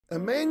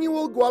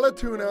Emmanuel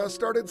Gualotuna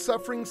started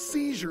suffering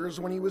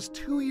seizures when he was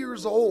 2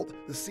 years old.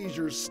 The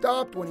seizures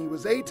stopped when he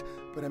was 8,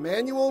 but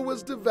Emmanuel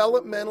was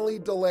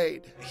developmentally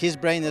delayed. His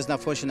brain is not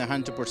functioning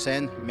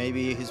 100%,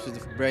 maybe his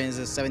brain is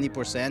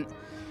 70%.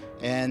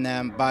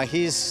 And by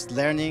his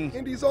learning.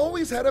 And he's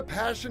always had a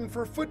passion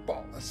for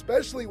football,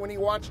 especially when he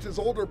watched his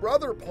older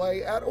brother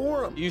play at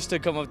Orem. He used to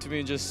come up to me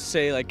and just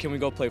say, like, can we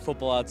go play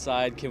football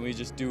outside? Can we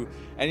just do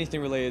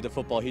anything related to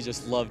football? He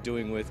just loved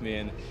doing with me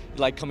and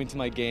like coming to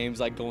my games,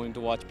 like going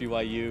to watch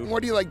BYU. What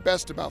do you like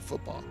best about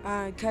football?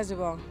 Catch the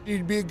ball.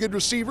 You'd be a good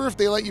receiver if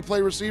they let you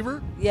play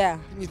receiver? Yeah.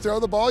 Can you throw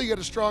the ball? You got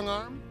a strong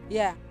arm?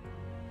 Yeah.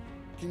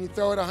 Can you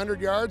throw it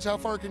 100 yards? How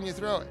far can you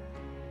throw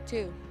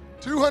it?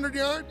 200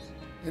 yards?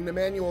 And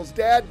Emmanuel's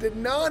dad did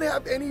not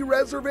have any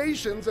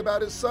reservations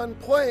about his son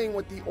playing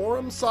with the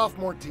Orem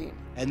sophomore team.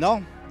 And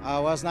no, I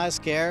was not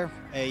scared.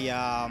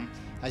 I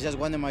just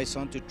wanted my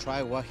son to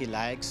try what he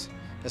likes,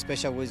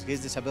 especially with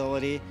his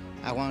disability.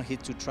 I want him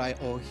to try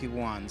all he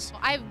wants.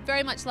 I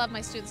very much love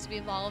my students to be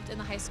involved in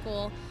the high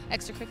school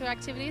extracurricular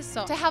activities.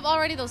 So to have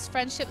already those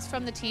friendships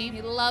from the team,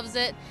 he loves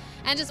it.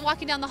 And just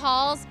walking down the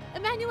halls,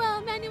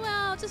 Emmanuel,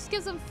 just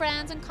gives him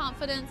friends and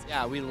confidence.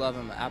 Yeah, we love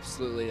him,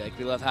 absolutely. Like,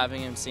 we love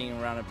having him, seeing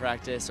him around in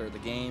practice or the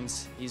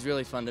games. He's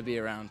really fun to be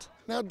around.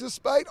 Now,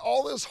 despite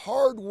all this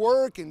hard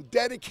work and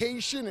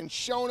dedication and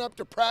showing up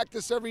to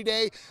practice every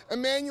day,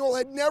 Emmanuel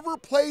had never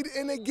played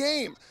in a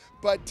game.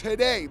 But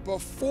today,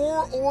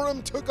 before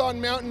Orem took on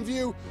Mountain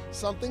View,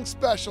 something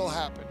special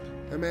happened.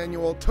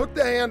 Emmanuel took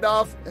the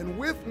handoff and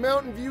with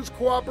Mountain View's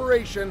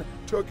cooperation,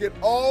 took it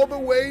all the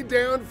way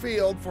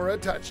downfield for a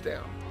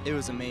touchdown. It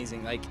was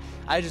amazing. Like,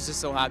 I was just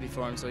so happy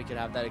for him so he could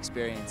have that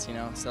experience, you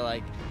know? So,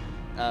 like,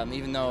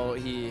 even though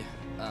he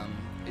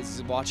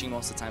is watching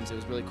most of the times, it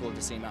was really cool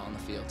to see him out on the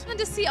field. And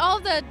to see all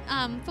the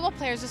football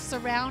players just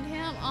surround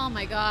him, oh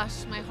my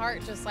gosh, my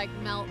heart just like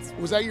melts.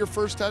 Was that your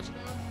first touchdown?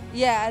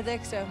 Yeah, I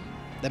think so.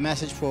 The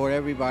message for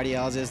everybody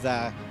else is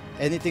that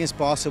anything is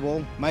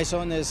possible. My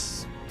son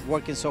is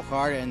working so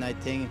hard, and I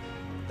think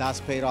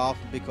that's paid off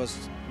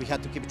because we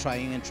have to keep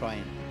trying and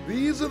trying.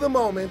 These are the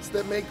moments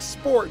that make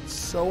sports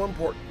so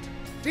important.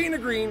 Tina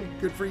Green,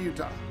 good for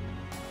Utah.